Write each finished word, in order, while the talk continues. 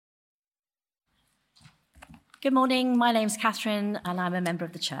Good morning, my name's Catherine and I'm a member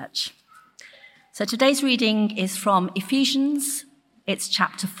of the church. So today's reading is from Ephesians, it's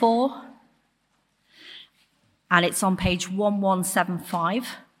chapter 4, and it's on page 1175.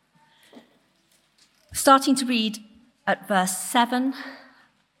 Starting to read at verse 7,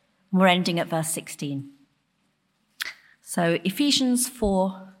 we're ending at verse 16. So Ephesians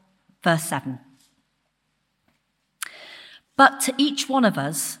 4, verse 7. But to each one of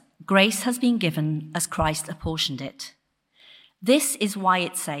us, grace has been given as Christ apportioned it. This is why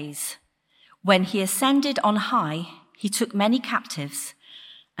it says, when he ascended on high, he took many captives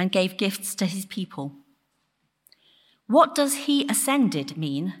and gave gifts to his people. What does he ascended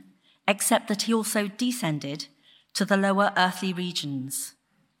mean, except that he also descended to the lower earthly regions?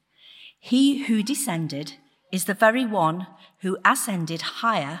 He who descended is the very one who ascended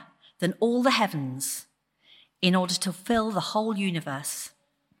higher than all the heavens in order to fill the whole universe.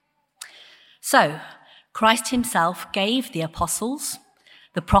 So, Christ himself gave the apostles,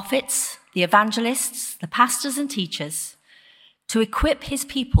 the prophets, the evangelists, the pastors and teachers to equip his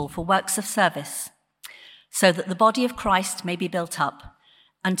people for works of service, so that the body of Christ may be built up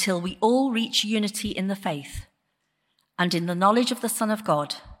until we all reach unity in the faith and in the knowledge of the Son of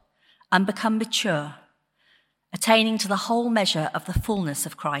God and become mature, attaining to the whole measure of the fullness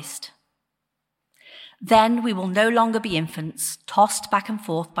of Christ. Then we will no longer be infants, tossed back and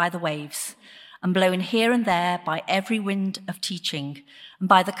forth by the waves and blown here and there by every wind of teaching and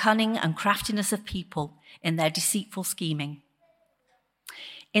by the cunning and craftiness of people in their deceitful scheming.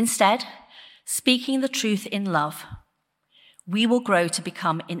 Instead, speaking the truth in love, we will grow to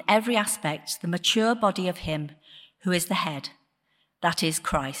become in every aspect the mature body of him who is the head, that is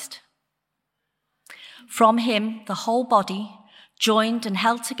Christ. From him, the whole body, joined and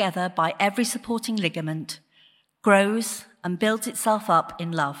held together by every supporting ligament, grows and builds itself up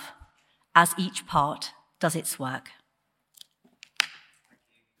in love, as each part does its work.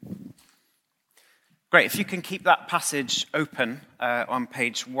 Great, if you can keep that passage open on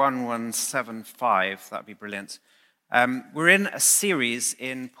page 1175, that'd be brilliant. We're in a series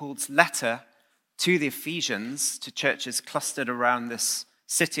in Paul's letter to the Ephesians, to churches clustered around this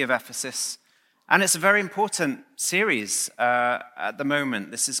city of Ephesus. And it's a very important series at the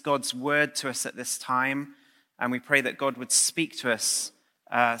moment. This is God's word to us at this time, and we pray that God would speak to us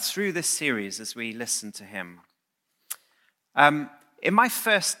through this series as we listen to him. In my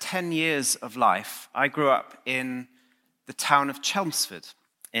first 10 years of life, I grew up in the town of Chelmsford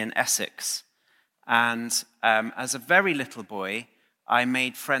in Essex. And as a very little boy, I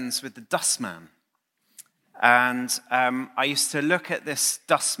made friends with the dustman. And I used to look at this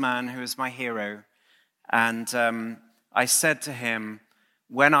dustman who was my hero, and I said to him,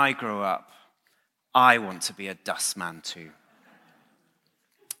 when I grow up, I want to be a dustman too.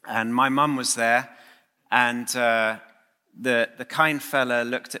 And my mum was there, and the kind fella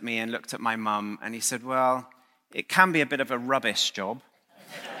looked at me and looked at my mum, and he said, well, it can be a bit of a rubbish job.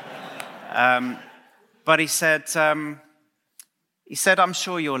 But he said, I'm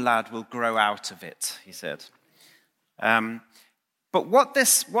sure your lad will grow out of it, he said. But what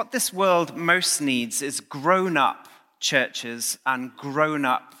this world most needs is grown-up churches and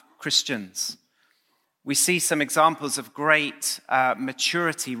grown-up Christians. We see some examples of great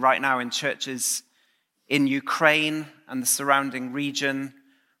maturity right now in churches in Ukraine and the surrounding region,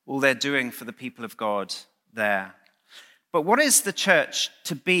 all they're doing for the people of God there. But what is the church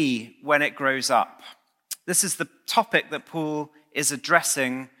to be when it grows up? This is the topic that Paul is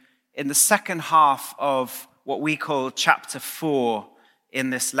addressing in the second half of what we call chapter 4 in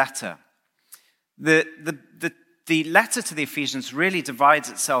this letter. The letter to the Ephesians really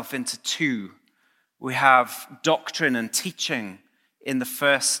divides itself into two. We have doctrine and teaching in the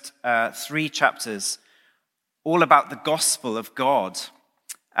first 3 chapters, all about the gospel of God.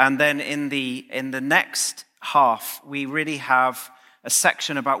 And then in the next half, we really have a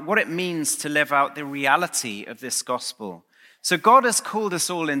section about what it means to live out the reality of this gospel. So God has called us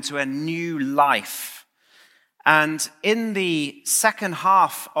all into a new life. And in the second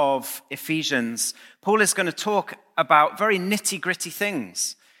half of Ephesians, Paul is going to talk about very nitty-gritty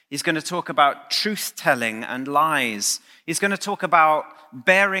things. He's going to talk about truth-telling and lies. He's going to talk about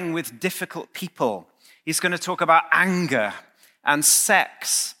bearing with difficult people. He's going to talk about anger and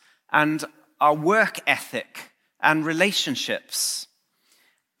sex and our work ethic and relationships.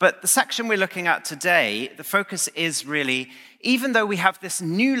 But the section we're looking at today, the focus is really, even though we have this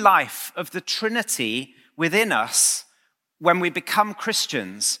new life of the Trinity within us, when we become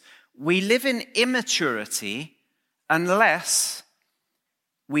Christians, we live in immaturity unless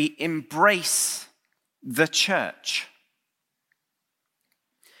we embrace the church.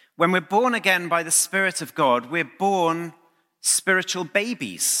 When we're born again by the Spirit of God, we're born spiritual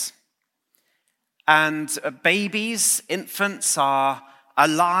babies. And babies, infants are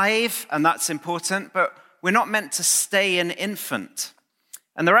alive, and that's important, but we're not meant to stay an infant.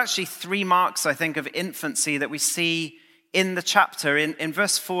 And there are actually 3 marks, I think, of infancy that we see in the chapter. In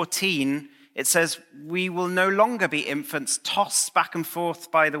verse 14, it says, we will no longer be infants tossed back and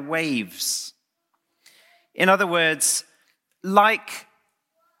forth by the waves. In other words, like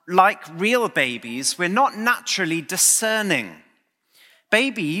real babies, we're not naturally discerning.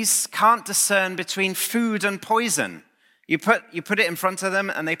 Babies can't discern between food and poison. You put it in front of them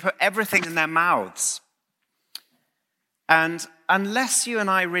and they put everything in their mouths. And unless you and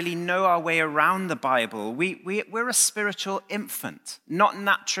I really know our way around the Bible, we're a spiritual infant, not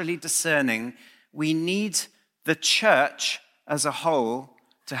naturally discerning. We need the church as a whole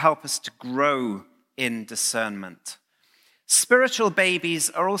to help us to grow in discernment. Spiritual babies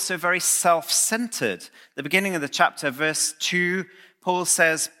are also very self-centered. The beginning of the chapter, verse 2, Paul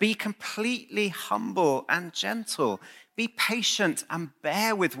says, be completely humble and gentle. Be patient and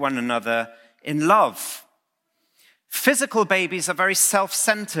bear with one another in love. Physical babies are very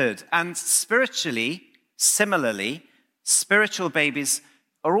self-centered, and spiritually, similarly, spiritual babies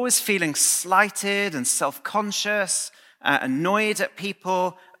are always feeling slighted and self-conscious, annoyed at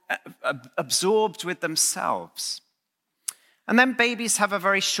people, absorbed with themselves. And then babies have a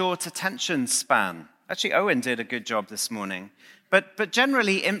very short attention span. Actually, Owen did a good job this morning. But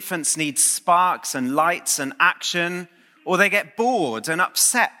generally, infants need sparks and lights and action, or they get bored and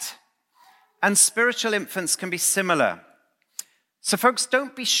upset. And spiritual infants can be similar. So folks,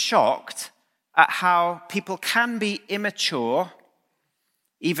 don't be shocked at how people can be immature,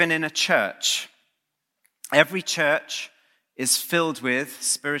 even in a church. Every church is filled with,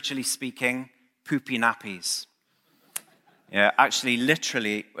 spiritually speaking, poopy nappies. Yeah, actually,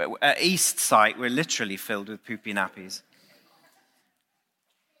 literally, at East Site, we're literally filled with poopy nappies.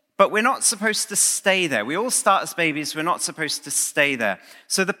 But we're not supposed to stay there. We all start as babies. We're not supposed to stay there.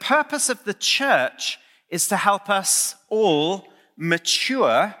 So the purpose of the church is to help us all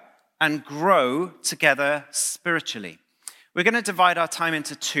mature and grow together spiritually. We're going to divide our time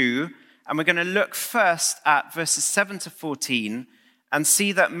into 2, and we're going to look first at verses 7 to 14 and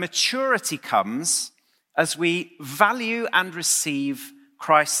see that maturity comes as we value and receive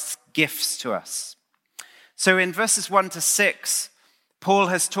Christ's gifts to us. So in verses 1 to 6, Paul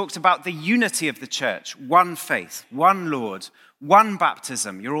has talked about the unity of the church, one faith, one Lord, one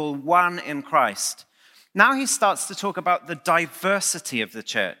baptism. You're all one in Christ. Now he starts to talk about the diversity of the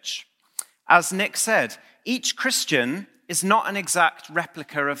church. As Nick said, each Christian is not an exact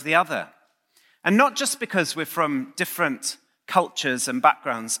replica of the other. And not just because we're from different cultures and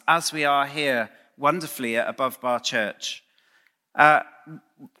backgrounds, as we are here wonderfully at Above Bar Church.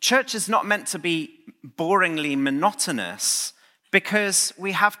 Church is not meant to be boringly monotonous because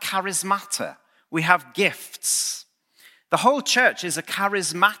we have charismata, we have gifts. The whole church is a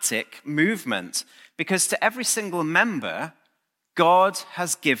charismatic movement because to every single member, God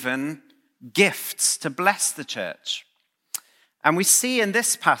has given gifts to bless the church. And we see in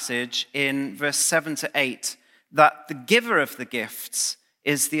this passage in verse 7 to 8 that the giver of the gifts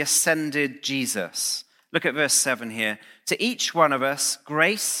is the ascended Jesus. Look at verse 7 here. To each one of us,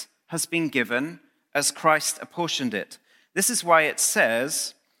 grace has been given as Christ apportioned it. This is why it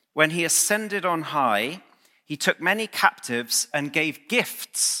says, when he ascended on high, he took many captives and gave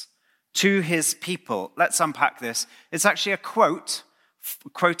gifts to his people. Let's unpack this. It's actually a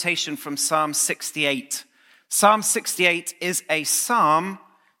quotation from Psalm 68. Psalm 68 is a psalm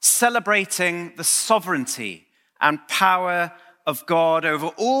celebrating the sovereignty and power of God over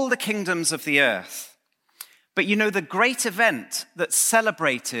all the kingdoms of the earth. But you know, the great event that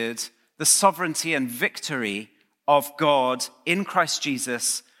celebrated the sovereignty and victory of God in Christ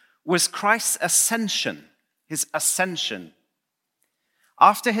Jesus was Christ's ascension, his ascension.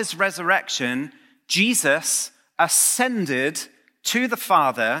 After his resurrection, Jesus ascended to the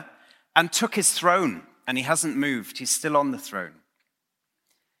Father and took his throne, and he hasn't moved. He's still on the throne.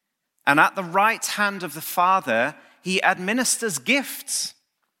 And at the right hand of the Father, he administers gifts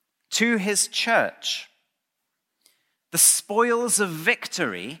to his church. The spoils of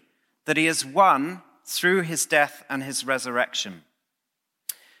victory that he has won through his death and his resurrection.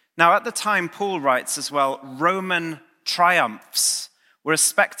 Now, at the time, Paul writes as well, Roman triumphs were a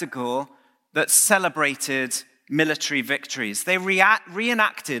spectacle that celebrated military victories. They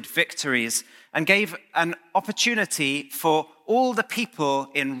reenacted victories and gave an opportunity for all the people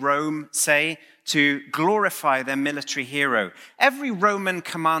in Rome, say, to glorify their military hero. Every Roman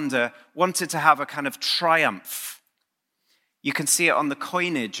commander wanted to have a kind of triumph. You can see it on the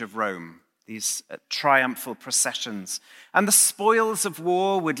coinage of Rome, these triumphal processions. And the spoils of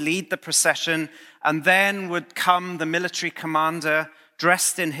war would lead the procession, and then would come the military commander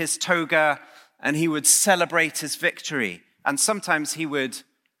dressed in his toga, and he would celebrate his victory. And sometimes he would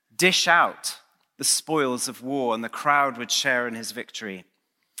dish out the spoils of war, and the crowd would share in his victory.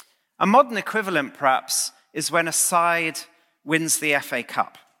 A modern equivalent, perhaps, is when a side wins the FA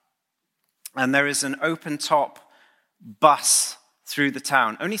Cup, and there is an open-top bus through the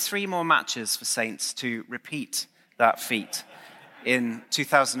town. Only 3 more matches for Saints to repeat that feat in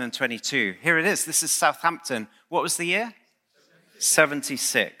 2022. Here it is. This is Southampton. What was the year?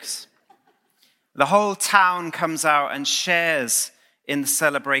 76. The whole town comes out and shares in the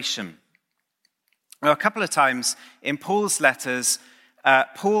celebration. Now, a couple of times in Paul's letters,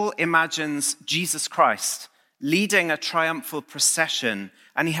 Paul imagines Jesus Christ leading a triumphal procession,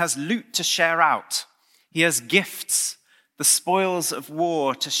 and he has loot to share out. He has gifts, the spoils of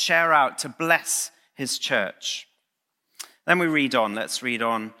war to share out, to bless his church. Then we read on. Let's read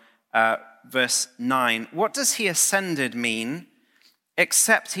on verse 9. What does he ascended mean,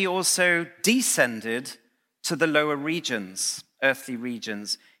 except he also descended to the lower regions, earthly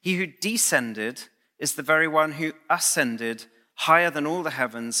regions? He who descended is the very one who ascended higher than all the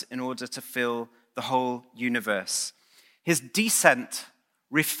heavens in order to fill the whole universe. His descent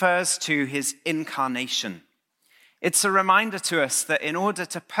refers to his incarnation. It's a reminder to us that in order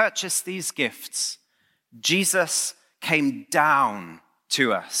to purchase these gifts, Jesus came down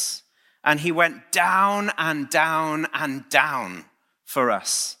to us, and he went down and down and down for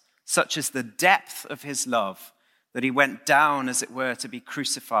us. Such is the depth of his love that he went down, as it were, to be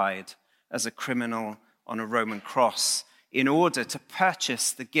crucified as a criminal on a Roman cross in order to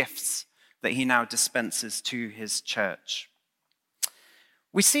purchase the gifts that he now dispenses to his church.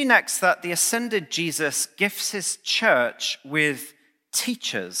 We see next that the ascended Jesus gifts his church with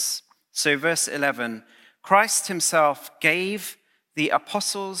teachers. So verse 11, Christ himself gave the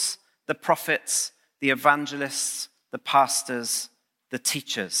apostles, the prophets, the evangelists, the pastors, the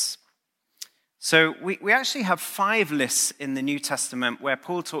teachers. So we actually have 5 lists in the New Testament where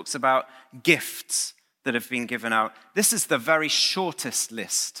Paul talks about gifts that have been given out. This is the very shortest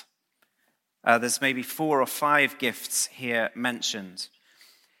list. There's maybe 4 or 5 gifts here mentioned.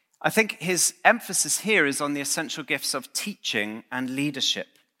 I think his emphasis here is on the essential gifts of teaching and leadership.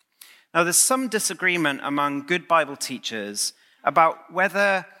 Now, there's some disagreement among good Bible teachers about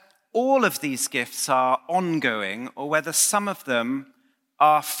whether all of these gifts are ongoing or whether some of them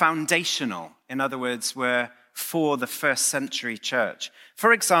are foundational. In other words, were for the first century church.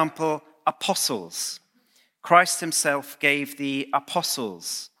 For example, apostles. Christ himself gave the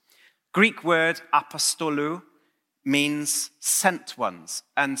apostles. Greek word apostolou means sent ones.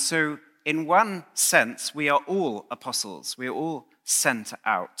 And so in one sense, we are all apostles. We are all sent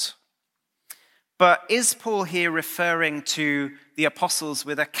out. But is Paul here referring to the apostles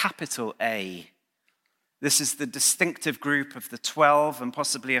with a capital A? This is the distinctive group of the 12 and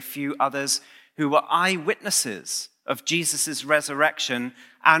possibly a few others who were eyewitnesses of Jesus' resurrection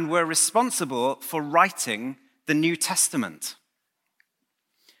and were responsible for writing the New Testament.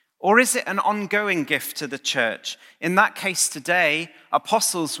 Or is it an ongoing gift to the church? In that case today,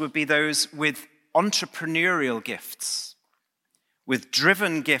 apostles would be those with entrepreneurial gifts, with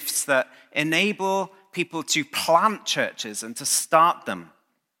driven gifts that enable people to plant churches and to start them.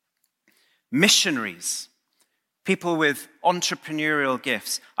 Missionaries, people with entrepreneurial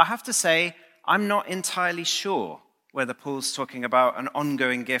gifts. I have to say, I'm not entirely sure whether Paul's talking about an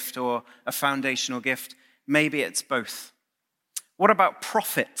ongoing gift or a foundational gift. Maybe it's both. What about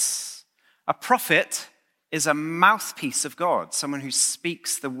prophets? A prophet is a mouthpiece of God, someone who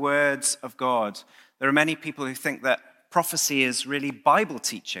speaks the words of God. There are many people who think that prophecy is really Bible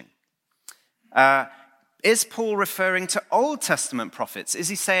teaching. Is Paul referring to Old Testament prophets? Is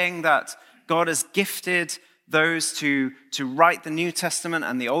he saying that God has gifted those to write the New Testament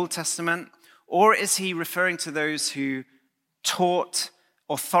and the Old Testament? Or is he referring to those who taught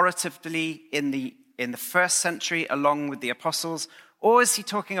authoritatively in the first century along with the apostles? Or is he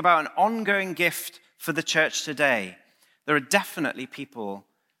talking about an ongoing gift for the church today? There are definitely people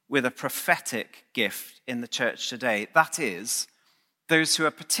with a prophetic gift in the church today. That is, those who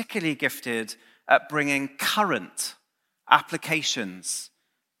are particularly gifted at bringing current applications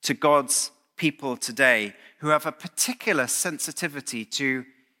to God's people today, who have a particular sensitivity to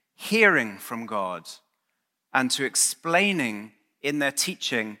hearing from God and to explaining in their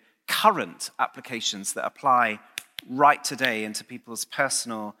teaching current applications that apply right today into people's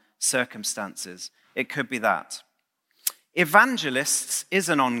personal circumstances. It could be that. Evangelists is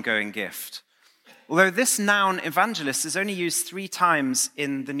an ongoing gift. Although this noun evangelist is only used 3 times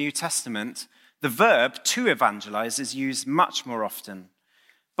in the New Testament, the verb to evangelize is used much more often.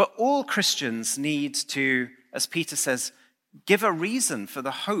 But all Christians need to, as Peter says, give a reason for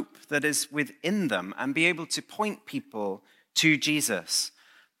the hope that is within them and be able to point people to Jesus.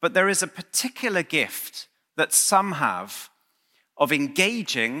 But there is a particular gift that some have of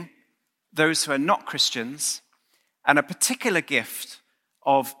engaging those who are not Christians, and a particular gift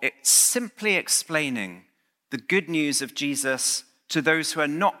of simply explaining the good news of Jesus to those who are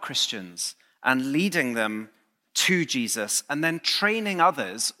not Christians and leading them to Jesus, and then training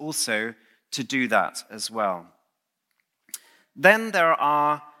others also to do that as well. Then there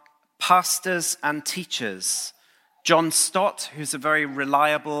are pastors and teachers. John Stott, who's a very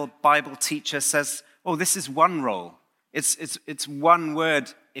reliable Bible teacher, says, this is one role. It's one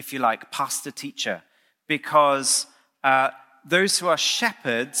word, if you like, pastor-teacher, because those who are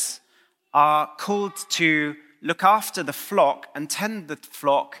shepherds are called to look after the flock and tend the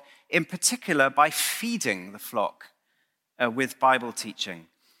flock, in particular by feeding the flock with Bible teaching.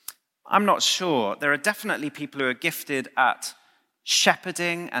 I'm not sure. There are definitely people who are gifted at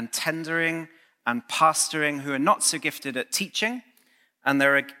shepherding and tendering and pastoring who are not so gifted at teaching, and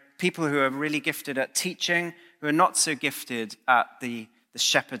there are people who are really gifted at teaching who are not so gifted at the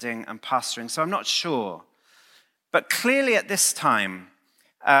shepherding and pastoring. So I'm not sure. But clearly at this time,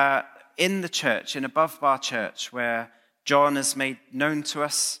 in the church, in Above Bar Church, where John has made known to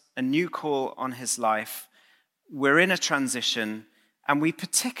us a new call on his life, we're in a transition, and we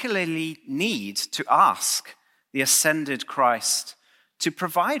particularly need to ask the ascended Christ to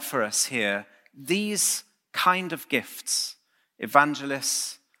provide for us here these kind of gifts: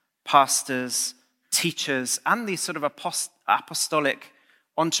 evangelists, pastors, teachers, and these sort of apostolic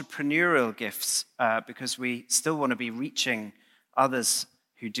entrepreneurial gifts, because we still want to be reaching others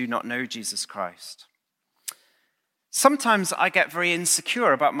who do not know Jesus Christ. Sometimes I get very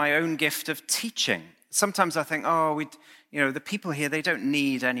insecure about my own gift of teaching. Sometimes I think, the people here, they don't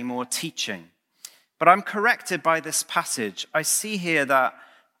need any more teaching. But I'm corrected by this passage. I see here that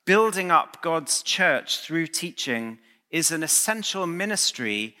building up God's church through teaching is an essential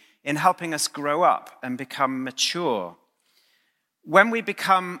ministry in helping us grow up and become mature. When we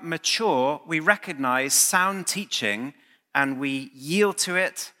become mature, we recognize sound teaching and we yield to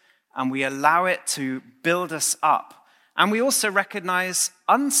it and we allow it to build us up. And we also recognize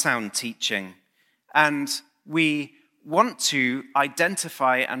unsound teaching, and we want to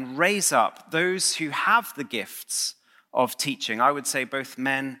identify and raise up those who have the gifts of teaching. I would say both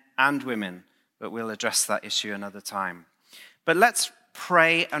men and women, but we'll address that issue another time. But let's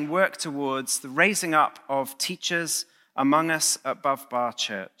pray and work towards the raising up of teachers among us at Above Bar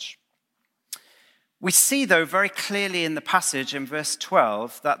Church. We see, though, very clearly in the passage in verse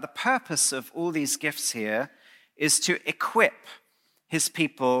 12 that the purpose of all these gifts here is to equip his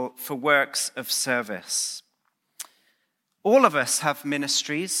people for works of service. All of us have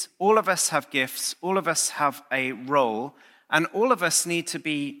ministries, all of us have gifts, all of us have a role, and all of us need to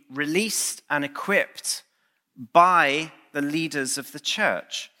be released and equipped by the leaders of the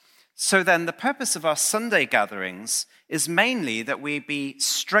church. So then the purpose of our Sunday gatherings is mainly that we be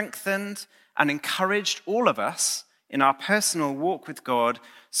strengthened and encouraged, all of us, in our personal walk with God,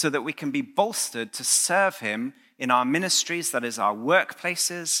 so that we can be bolstered to serve him in our ministries, that is our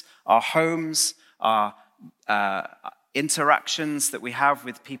workplaces, our homes, our interactions that we have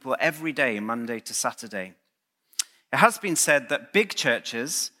with people every day, Monday to Saturday. It has been said that big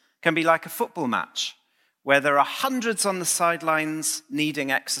churches can be like a football match, where there are hundreds on the sidelines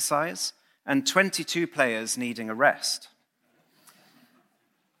needing exercise and 22 players needing a rest.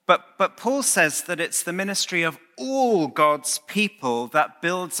 But Paul says that it's the ministry of all God's people that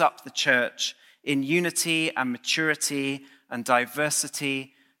builds up the church in unity and maturity and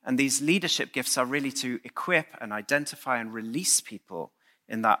diversity. And these leadership gifts are really to equip and identify and release people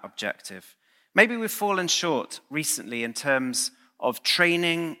in that objective. Maybe we've fallen short recently in terms of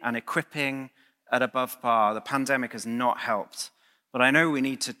training and equipping at Above Bar. The pandemic has not helped. But I know we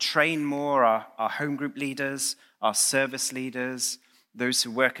need to train more our home group leaders, our service leaders, those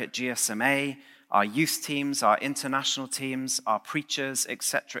who work at GSMA, our youth teams, our international teams, our preachers,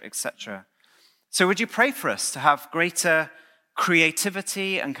 etc., etc. So would you pray for us to have greater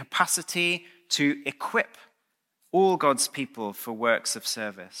creativity and capacity to equip all God's people for works of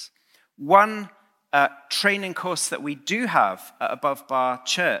service? One training course that we do have at Above Bar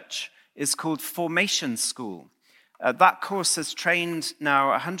Church is called Formation School. That course has trained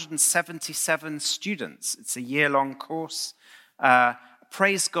now 177 students. It's a year-long course.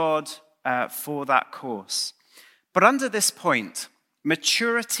 Praise God for that course. But under this point,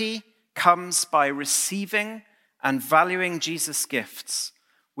 maturity, comes by receiving and valuing Jesus' gifts,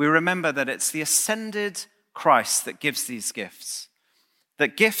 we remember that it's the ascended Christ that gives these gifts.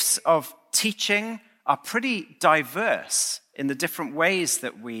 That gifts of teaching are pretty diverse in the different ways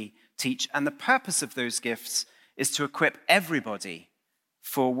that we teach, and the purpose of those gifts is to equip everybody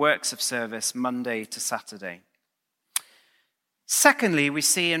for works of service Monday to Saturday. Secondly, we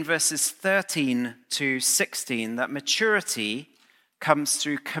see in verses 13 to 16 that maturity comes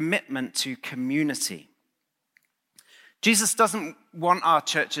through commitment to community. Jesus doesn't want our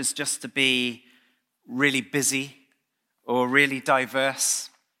churches just to be really busy or really diverse.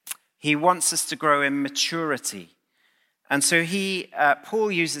 He wants us to grow in maturity. And so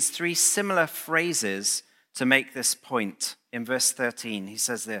Paul uses three similar phrases to make this point. In verse 13, he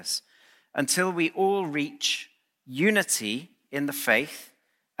says this: until we all reach unity in the faith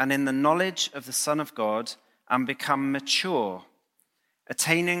and in the knowledge of the Son of God and become mature,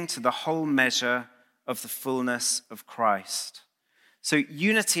 attaining to the whole measure of the fullness of Christ. So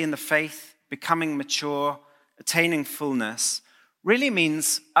unity in the faith, becoming mature, attaining fullness, really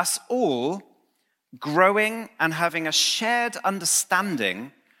means us all growing and having a shared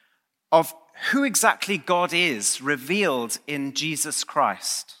understanding of who exactly God is revealed in Jesus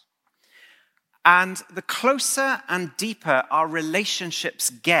Christ. And the closer and deeper our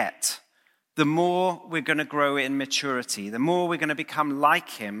relationships get, the more we're going to grow in maturity, the more we're going to become like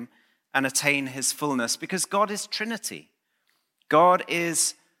him and attain his fullness, because God is Trinity. God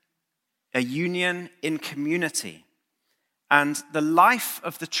is a union in community. And the life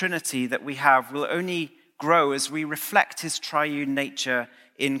of the Trinity that we have will only grow as we reflect his triune nature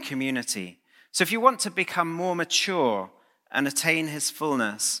in community. So if you want to become more mature and attain his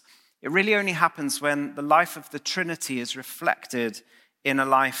fullness, it really only happens when the life of the Trinity is reflected in a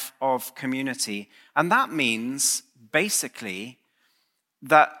life of community. And that means, basically,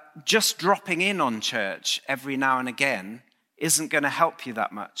 that just dropping in on church every now and again isn't going to help you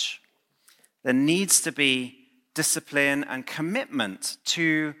that much. There needs to be discipline and commitment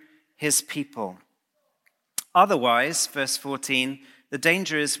to his people. Otherwise, verse 14, the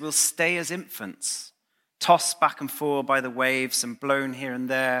danger is we'll stay as infants, tossed back and forth by the waves and blown here and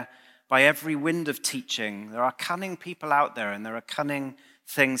there by every wind of teaching. There are cunning people out there, and there are cunning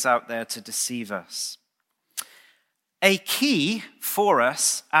things out there to deceive us. A key for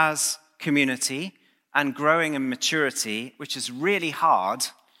us as community and growing in maturity, which is really hard,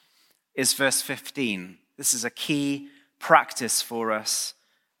 is verse 15. This is a key practice for us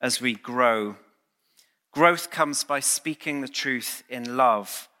as we grow. Growth comes by speaking the truth in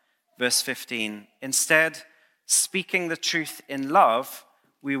love. Verse 15. Instead, speaking the truth in love,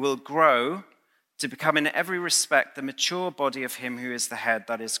 we will grow to become in every respect the mature body of him who is the head,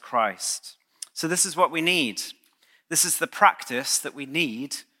 that is Christ. So this is what we need. This is the practice that we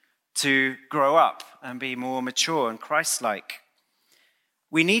need to grow up and be more mature and Christ-like.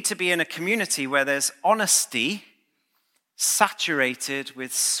 We need to be in a community where there's honesty saturated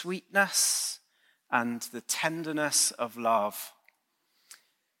with sweetness and the tenderness of love.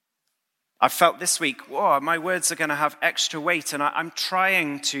 I felt this week, my words are going to have extra weight, and I'm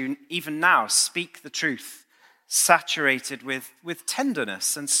trying to, even now, speak the truth, saturated with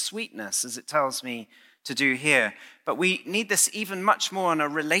tenderness and sweetness, as it tells me to do here. But we need this even much more on a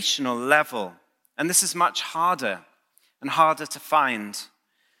relational level, and this is much harder and harder to find.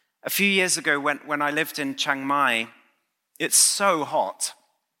 A few years ago, when I lived in Chiang Mai, it's so hot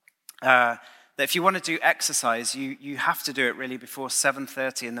that if you want to do exercise, you have to do it really before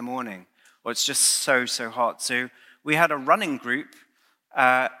 7:30 in the morning, or it's just so hot. So we had a running group.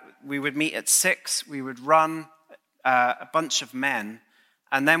 We would meet at 6. We would run a bunch of men,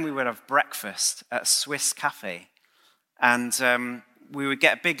 and then we would have breakfast at a Swiss cafe. And we would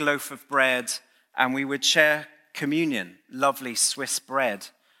get a big loaf of bread, and we would share communion, lovely Swiss bread.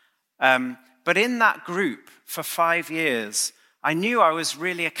 But in that group for 5 years, I knew I was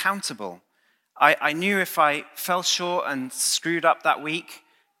really accountable. I knew if I fell short and screwed up that week,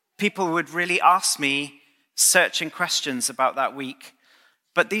 people would really ask me searching questions about that week.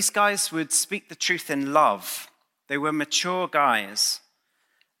 But these guys would speak the truth in love. They were mature guys.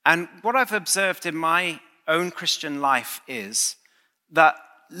 And what I've observed in my own Christian life is that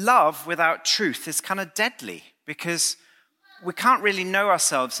love without truth is kind of deadly, because we can't really know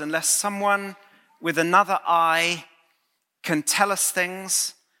ourselves unless someone with another eye can tell us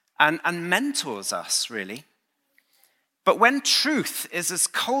things and mentors us, really. But when truth is as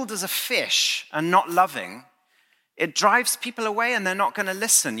cold as a fish and not loving, it drives people away and they're not going to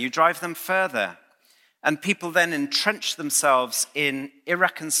listen. You drive them further. And people then entrench themselves in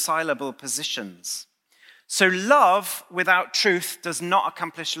irreconcilable positions. So love without truth does not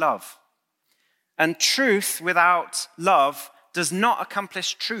accomplish love. And truth without love does not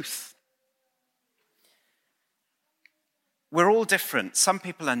accomplish truth. We're all different. Some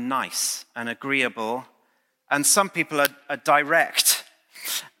people are nice and agreeable, and some people are direct.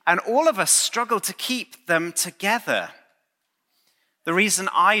 And all of us struggle to keep them together. The reason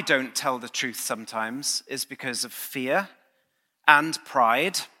I don't tell the truth sometimes is because of fear and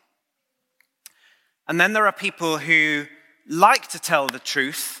pride. And then there are people who like to tell the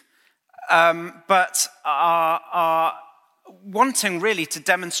truth, but are wanting really to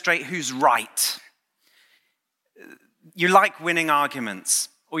demonstrate who's right. You like winning arguments,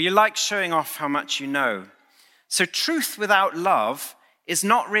 or you like showing off how much you know. So truth without love is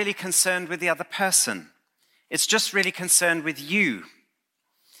not really concerned with the other person. It's just really concerned with you.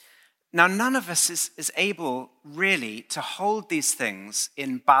 Now, none of us is able really to hold these things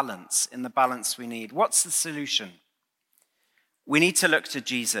in balance, in the balance we need. What's the solution? We need to look to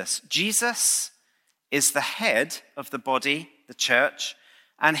Jesus. Jesus is the head of the body, the church,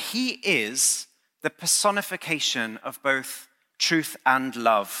 and he is the personification of both truth and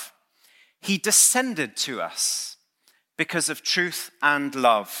love. He descended to us because of truth and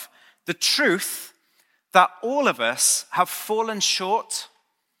love. The truth that all of us have fallen short,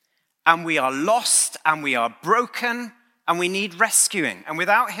 and we are lost, and we are broken, and we need rescuing. And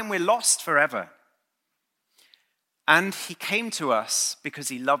without him, we're lost forever. And he came to us because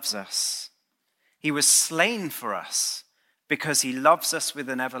he loves us. He was slain for us because he loves us with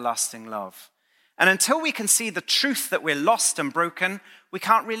an everlasting love. And until we can see the truth that we're lost and broken, we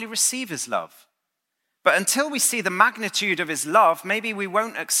can't really receive his love. But until we see the magnitude of his love, maybe we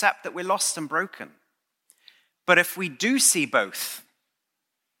won't accept that we're lost and broken. But if we do see both,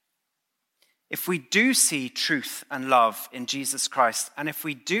 if we do see truth and love in Jesus Christ, and if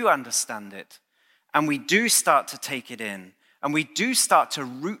we do understand it, and we do start to take it in, and we do start to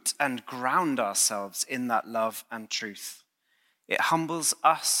root and ground ourselves in that love and truth, it humbles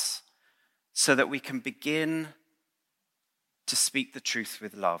us so that we can begin to speak the truth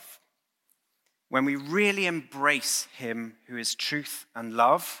with love. When we really embrace him who is truth and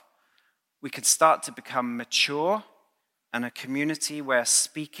love, we can start to become mature and a community where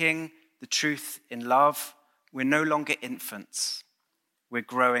speaking the truth in love, we're no longer infants. We're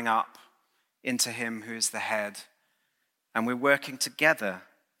growing up into him who is the head. And we're working together,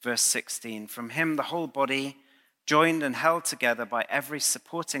 verse 16. From him, the whole body, joined and held together by every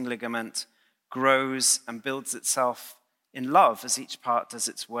supporting ligament, grows and builds itself in love as each part does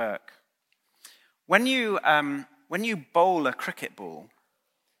its work. When you bowl a cricket ball,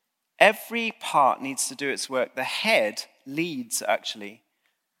 every part needs to do its work. The head leads, actually.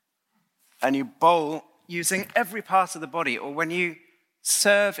 And you bowl using every part of the body. Or when you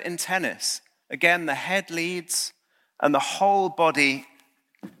serve in tennis, again, the head leads and the whole body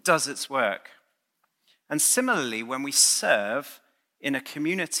does its work. And similarly, when we serve in a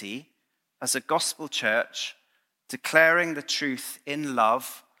community as a gospel church, declaring the truth in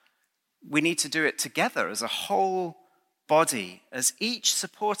love, we need to do it together as a whole body, as each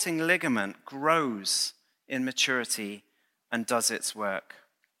supporting ligament grows in maturity and does its work.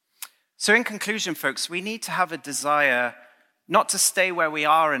 So in conclusion, folks, we need to have a desire not to stay where we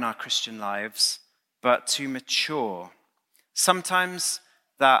are in our Christian lives, but to mature. Sometimes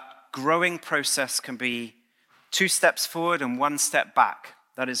that growing process can be 2 steps forward and 1 step back.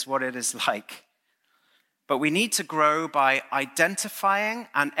 That is what it is like. But we need to grow by identifying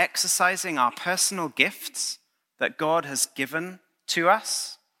and exercising our personal gifts that God has given to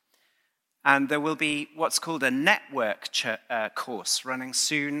us. And there will be what's called a network course running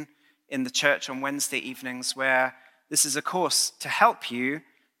soon in the church on Wednesday evenings, where this is a course to help you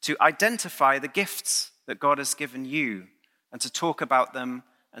to identify the gifts that God has given you and to talk about them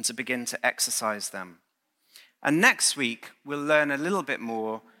and to begin to exercise them. And next week, we'll learn a little bit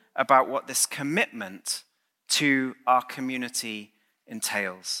more about what this commitment to our community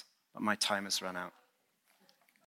entails. But my time has run out.